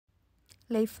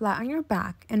Lay flat on your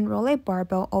back and roll a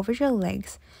barbell over your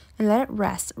legs and let it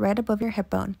rest right above your hip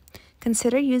bone.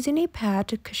 Consider using a pad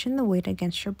to cushion the weight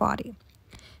against your body.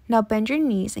 Now bend your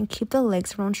knees and keep the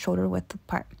legs around shoulder width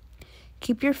apart.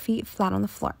 Keep your feet flat on the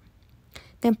floor.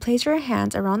 Then place your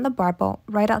hands around the barbell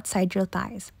right outside your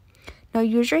thighs. Now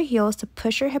use your heels to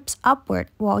push your hips upward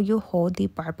while you hold the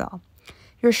barbell.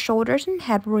 Your shoulders and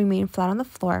head will remain flat on the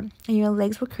floor and your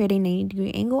legs will create a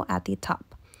 90-degree angle at the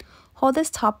top. Hold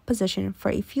this top position for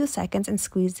a few seconds and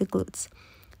squeeze the glutes.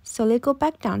 Slowly go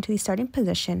back down to the starting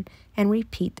position and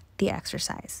repeat the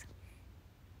exercise.